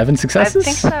 7 successes.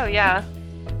 I think so. Yeah.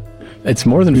 It's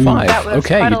more than 5. That was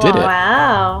Okay, quite you a did lot. it.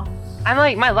 Wow. I'm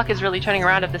like, my luck is really turning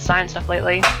around of this science stuff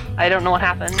lately. I don't know what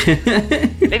happened.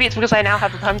 Maybe it's because I now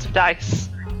have tons of dice.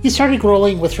 You started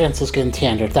rolling with Francisca and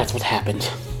Tander. That's what happened.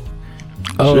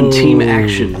 So team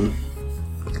action.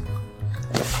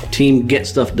 Team get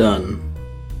stuff done.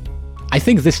 I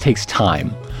think this takes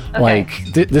time. Okay. Like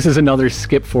this is another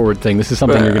skip forward thing. This is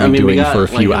something But, you're going I to be mean, we doing got, for a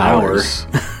like, few an hour. hours.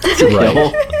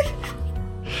 Right.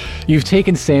 You've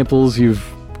taken samples. You've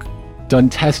done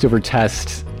test over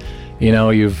test. You know,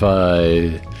 you've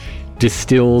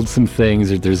distilled some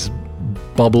things. There's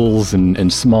bubbles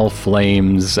and small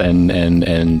flames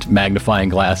and magnifying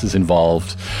glasses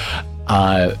involved.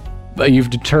 But you've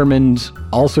determined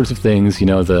all sorts of things, you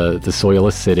know, the soil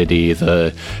acidity,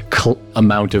 the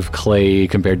amount of clay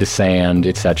compared to sand,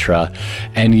 etc.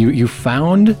 And you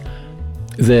found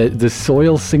that the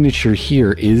soil signature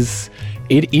here is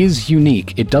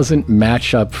unique. It doesn't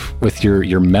match up with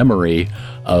your memory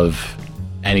of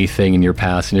anything in your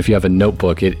past. And if you have a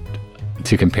notebook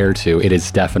to compare to, it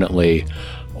is definitely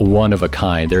one of a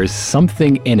kind. There is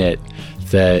something in it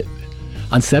that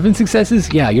on 7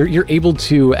 successes, yeah, you're able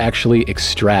to actually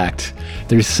extract.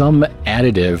 There's some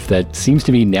additive that seems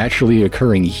to be naturally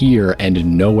occurring here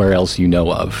and nowhere else you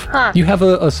know of. Huh. You have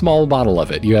a small bottle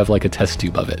of it. You have like a test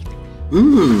tube of it.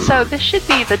 So this should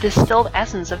be the distilled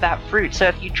essence of that fruit. So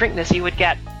if you drink this, you'd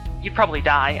probably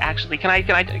die. Actually,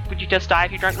 would you just die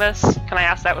if you drank this? Can I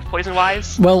ask that with poison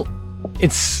wise? Well,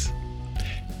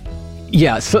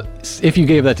 yeah, so if you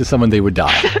gave that to someone, they would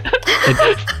die.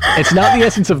 It's not the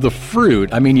essence of the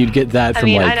fruit. I mean, you'd get that from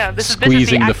I know this is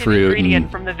squeezing the the active fruit. ingredient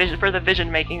And from the vision for the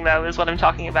vision making, though, is what I'm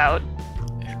talking about.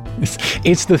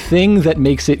 it's the thing that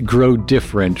makes it grow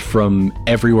different from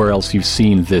everywhere else you've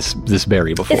seen this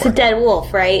berry before. It's a dead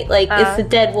wolf, right? Like, it's the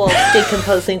dead wolf's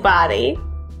decomposing body.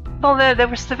 Well,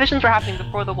 the visions were happening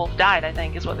before the wolf died. I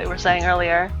think is what they were saying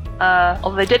earlier.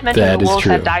 Although they did mention That the is wolves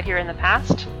true. had died here in the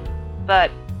past,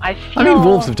 but I feel. I mean,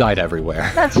 wolves have died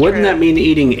everywhere. That's Wouldn't true. that mean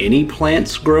eating any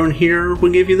plants grown here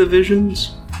would give you the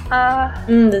visions?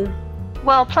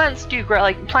 Well, plants do grow.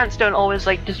 Like plants don't always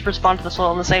just respond to the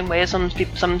soil in the same way. Some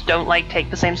don't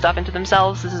take the same stuff into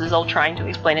themselves. This is all trying to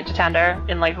explain it to Tander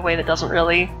in a way that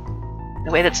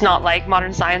a way that's not like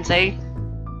modern science, eh?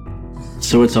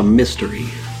 So it's a mystery.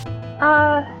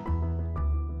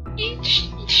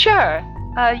 Sure.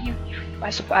 I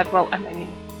suppose. Well, I mean,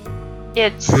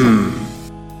 it's.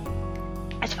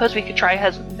 I suppose we could try.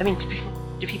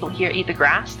 Do people here eat the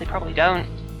grass? They probably don't.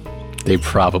 They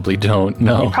probably don't They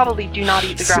know. probably do not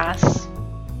eat the grass.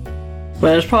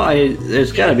 But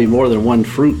there's got to be more than one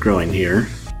fruit growing here.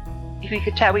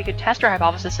 If we could test our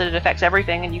hypothesis that it affects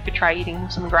everything, and you could try eating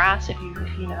some grass if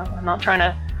you know. I'm not trying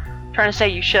to say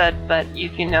you should, but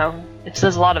you know, it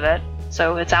says a lot of it,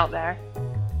 so it's out there.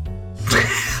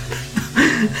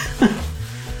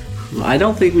 I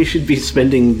don't think we should be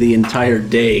spending the entire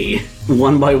day,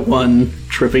 one by one,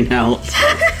 tripping out.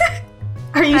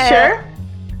 Are you sure?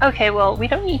 Okay, well, we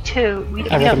don't need to. We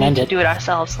don't recommend need to it. do it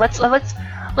ourselves.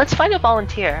 Let's find a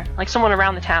volunteer, like someone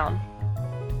around the town.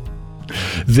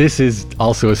 This is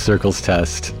also a circles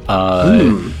test.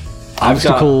 I've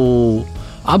got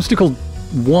Obstacle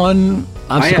 1,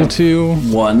 Obstacle 2.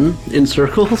 1 in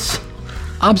circles.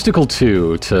 Obstacle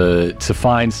 2 to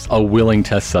find a willing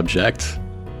test subject.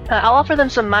 I'll offer them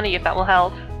some money if that will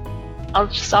help. I'll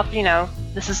just offer,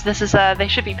 this is they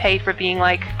should be paid for being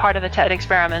like part of a TED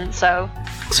experiment. So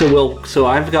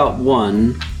I've got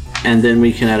 1, and then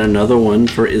we can add another one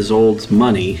for Isolde's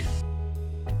money.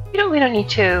 we don't need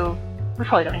to. We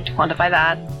probably don't need to quantify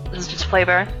that. This is just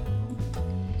flavor.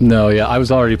 No, yeah, I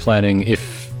was already planning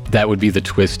if that would be the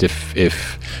twist.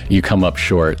 If you come up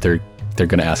short, they're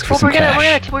going to ask for some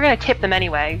cash. We're gonna tip them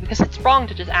anyway because it's wrong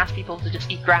to just ask people to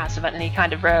just eat grass without any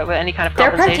kind of They're compensation.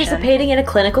 participating in a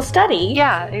clinical study.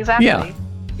 Yeah, exactly. Yeah.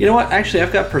 You know what? Actually,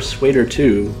 I've got Persuader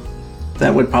too.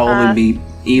 That would probably be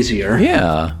easier.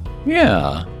 Yeah.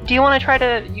 Do you want to try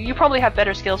to? You probably have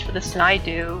better skills for this than I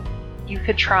do. You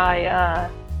could try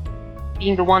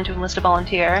being the one to enlist a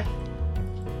volunteer.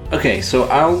 Okay, so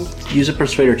I'll use a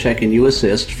Persuader check and you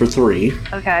assist for 3.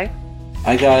 Okay.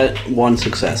 I got 1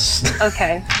 success.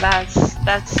 Okay,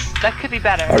 that could be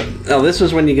better. Now this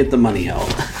is when you get the money help.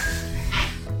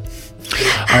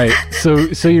 All right.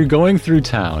 So you're going through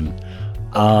town.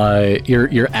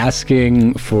 You're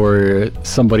asking for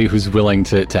somebody who's willing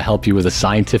to help you with a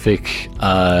scientific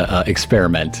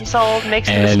experiment. Isolde makes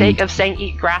the mistake of saying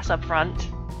 "eat grass" up front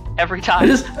every time.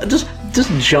 Just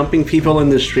jumping people in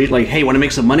the street like, hey, want to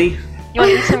make some money? You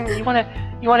want to eat some?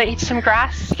 You want to eat some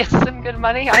grass? Get some good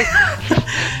money?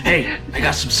 Hey, I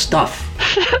got some stuff.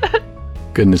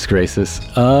 Goodness gracious.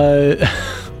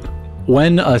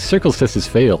 When a circles test is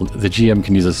failed, the GM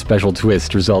can use a special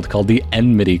twist result called the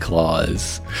enmity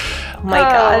clause. Oh my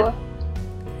god.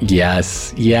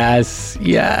 Yes.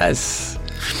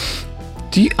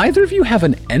 Do either of you have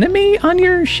an enemy on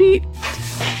your sheet?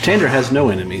 Tander has no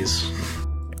enemies.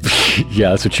 Yeah,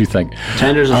 that's what you think.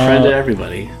 Tander's a friend to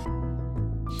everybody.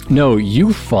 No,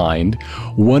 you find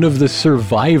one of the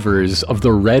survivors of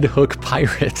the Red Hook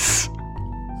pirates.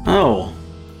 Oh.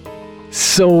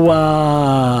 So,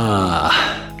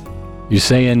 you're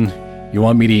saying you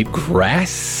want me to eat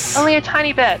grass? Only a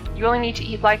tiny bit. You only need to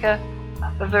eat like a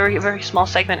very, very small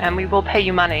segment, and we will pay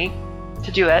you money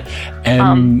to do it.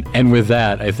 And with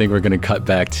that, I think we're going to cut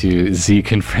back to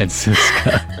Zeke and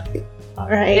Francisca. All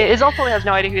right. Isolde probably has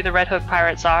no idea who the Red Hook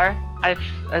pirates are. I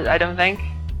don't think.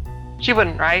 She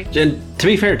wouldn't, right? And to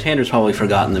be fair, Tander's probably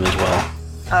forgotten them as well.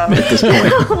 At this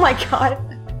point. Oh my god.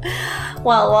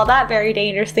 Well, while that very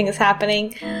dangerous thing is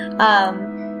happening,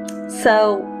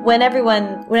 so when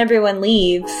everyone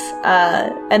leaves,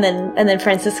 and then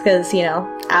Francisca's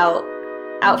out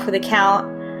for the count.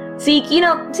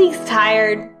 Zeke's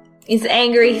tired. He's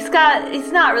angry.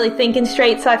 He's not really thinking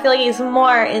straight. So I feel like he's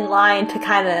more in line to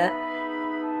kind of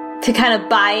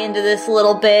buy into this a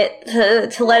little bit,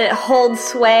 to let it hold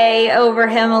sway over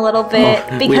him a little bit.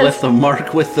 Oh, because we left the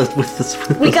mark with the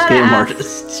scam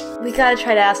artists. We gotta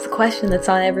try to ask the question that's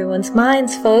on everyone's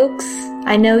minds, folks.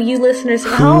 I know you listeners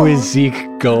at home. Who is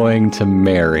Zeke going to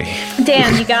marry?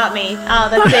 Damn, you got me. Oh,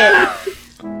 that's it.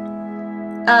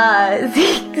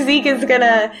 Zeke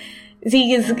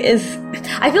is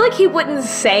I feel like he wouldn't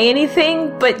say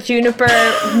anything, but Juniper,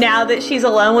 now that she's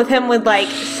alone with him, would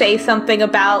say something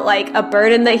about a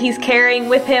burden that he's carrying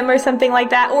with him or something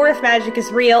like that, or if magic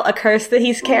is real, a curse that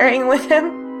he's carrying with him.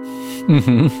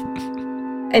 Mm-hmm.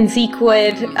 And Zeke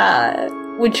would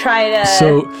try to ask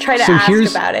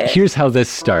about it. Here's how this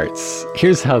starts.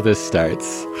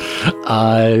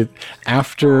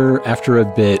 After a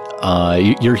bit,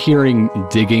 you're hearing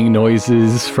digging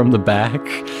noises from the back,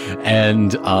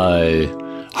 and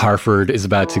Harford is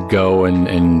about to go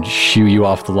and shoo you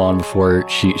off the lawn before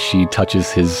she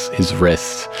touches his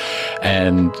wrist,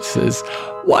 and says,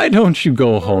 "Why don't you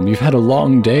go home? You've had a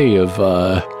long day of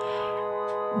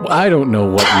I don't know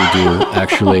what you do,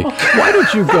 actually. Why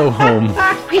don't you go home?"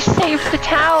 We saved the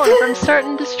town from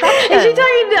certain destruction. Is she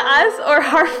talking to us or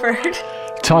Harford?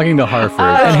 Talking to Harford.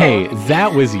 And hey,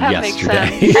 that was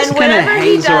yesterday. And whatever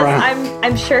he does,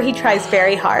 I'm sure he tries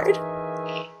very hard.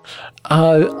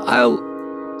 I'll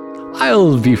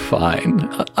be fine.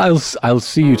 I'll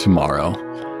see you tomorrow.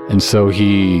 And so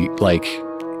he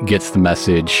gets the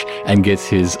message and gets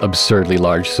his absurdly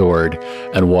large sword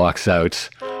and walks out.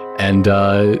 And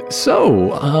your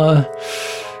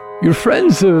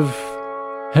friends have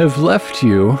left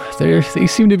you. They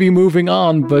seem to be moving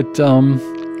on, but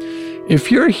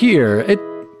if you're here,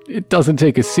 it doesn't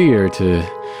take a seer to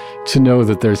know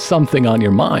that there's something on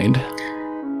your mind.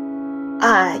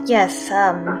 Yes,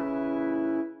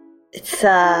 it's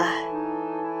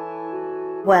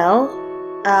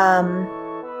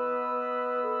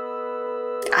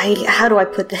how do I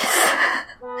put this?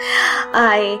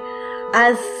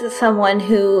 As someone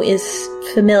who is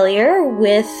familiar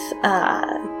with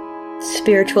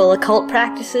spiritual occult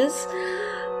practices,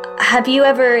 have you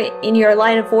ever, in your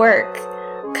line of work,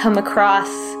 come across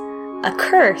a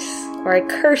curse or a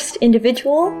cursed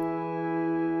individual?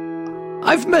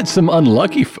 I've met some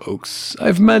unlucky folks.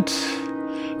 I've met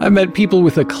people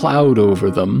with a cloud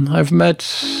over them. I've met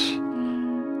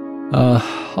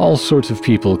all sorts of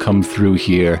people come through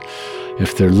here.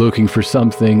 If they're looking for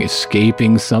something,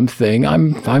 escaping something,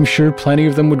 I'm sure plenty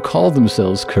of them would call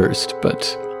themselves cursed,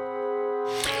 but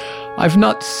I've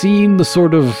not seen the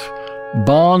sort of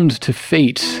bond to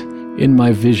fate in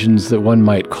my visions that one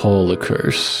might call a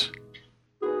curse.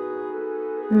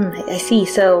 I see.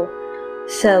 So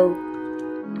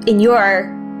in your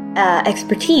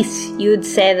expertise, you would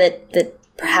say that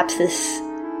perhaps this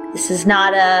is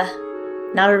not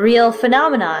a real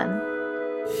phenomenon.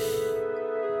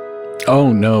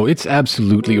 Oh no, it's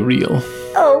absolutely real.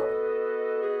 Oh.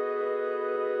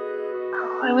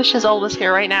 I wish Isolde was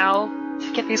here right now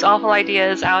to get these awful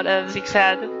ideas out of Zeke's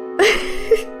head.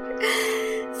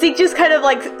 Zeke just kind of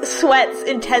like sweats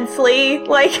intensely,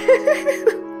 like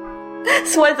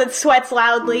sweats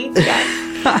loudly.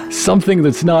 Yeah. Something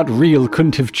that's not real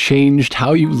couldn't have changed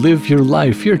how you live your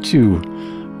life. You're too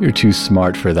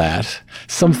smart for that.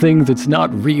 Something that's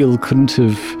not real couldn't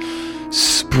have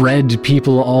spread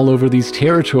people all over these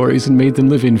territories and made them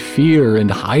live in fear and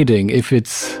hiding. If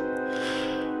it's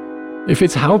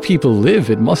how people live,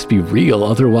 it must be real.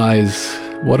 Otherwise,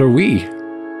 what are we?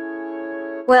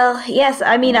 Well, yes,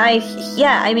 I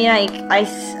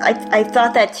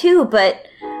thought that too, but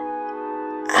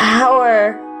how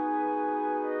are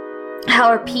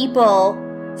people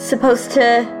supposed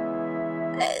to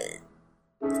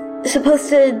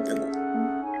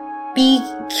be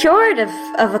cured of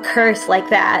a curse like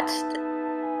that?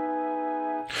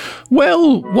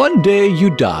 Well, one day you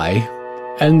die,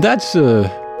 and that's the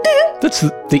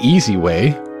easy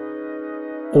way.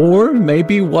 Or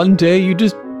maybe one day you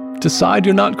just decide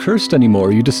you're not cursed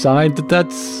anymore. You decide that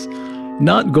that's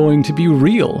not going to be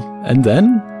real, and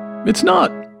then it's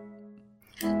not.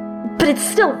 But it's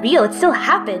still real. It still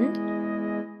happened.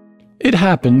 It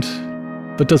happened,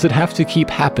 but does it have to keep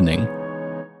happening?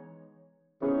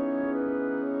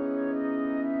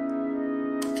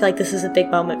 I feel like this is a big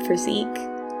moment for Zeke.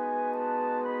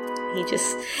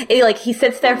 He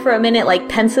sits there for a minute, like,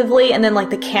 pensively, and then,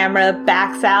 like, the camera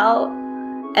backs out,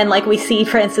 and, like, we see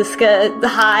Francisca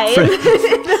hide in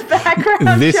the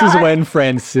background. This is when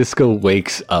Francisca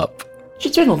wakes up.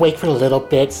 She's been awake for a little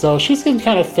bit, so she's been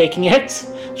kind of faking it.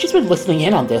 She's been listening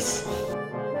in on this.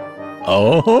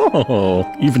 Oh,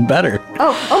 even better.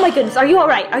 Oh my goodness, are you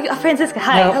alright? Francisca,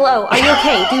 hi, No. Hello, are you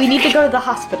okay? Do we need to go to the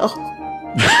hospital?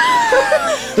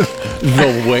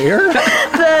 The where?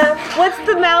 What's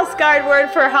the mouse guard word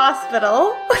for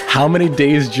hospital? How many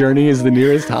days' journey is the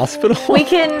nearest hospital? We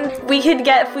can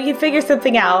figure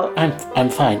something out. I'm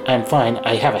fine.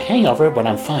 I have a hangover, but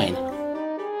I'm fine.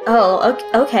 Oh,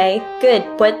 okay, good.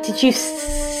 What, did you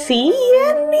see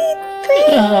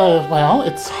anything? Well,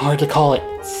 it's hard to call it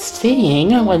seeing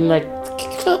when, like,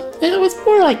 it was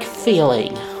more like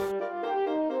feeling.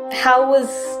 How was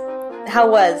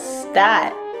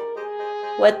that?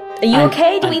 What, are you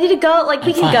okay? Do we need to go? Like,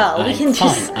 we can go. We can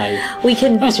just... We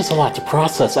can... It was just a lot to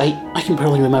process. I can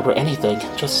barely remember anything. I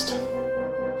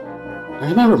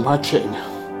remember marching.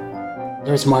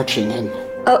 There was marching and...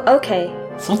 Oh, okay.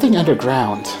 something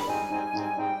underground.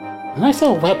 And I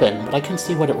saw a weapon, but I couldn't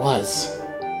see what it was.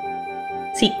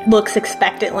 He looks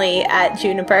expectantly at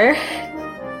Juniper.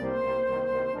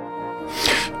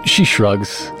 She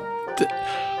shrugs.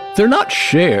 They're not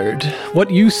shared.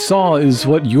 What you saw is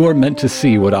what you're meant to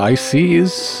see. What I see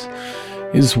is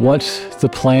what the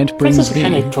plant brings me. Princess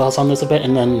kind of dwells on this a bit,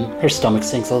 and then her stomach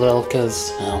sinks a little,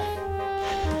 because,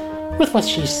 with what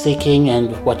she's seeking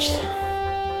and what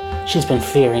she's been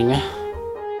fearing,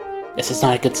 this is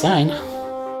not a good sign.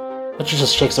 But she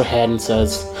just shakes her head and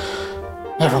says,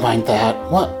 "Never mind that.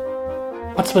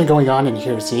 What's been going on in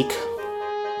here, Zeke?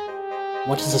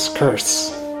 What is this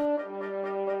curse?"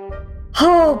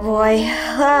 Oh boy.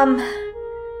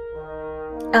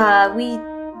 We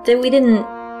didn't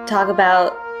talk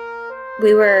about.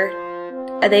 They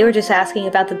were just asking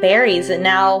about the berries, and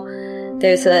now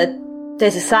there's a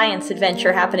science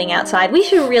adventure happening outside. We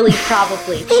should really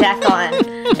probably check on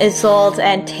Isolde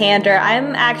and Tander.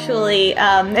 I'm actually,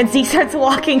 and Zeke starts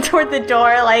walking toward the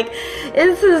door, like,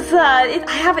 this is,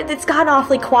 it's gotten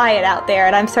awfully quiet out there,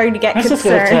 and I'm starting to get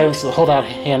concerned. I was hold out a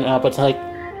hand up, but like,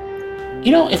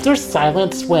 if there's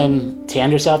silence when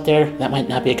Tander's out there, that might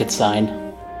not be a good sign.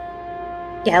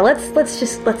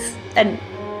 and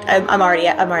I'm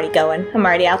already going. I'm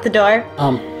already out the door.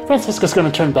 Francisca's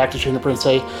gonna turn back to Juniper and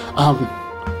say,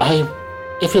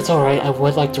 if it's alright, I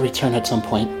would like to return at some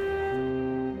point.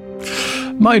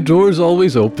 My door's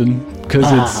always open, because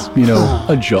it's,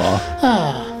 a jaw.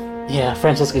 Yeah,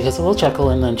 Francisca gets a little chuckle,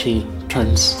 and then she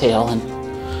turns tail and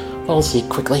follows Zeke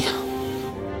quickly.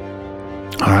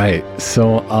 Alright,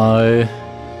 so,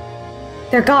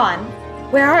 They're gone.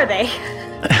 Where are they?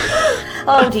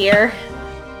 Oh dear.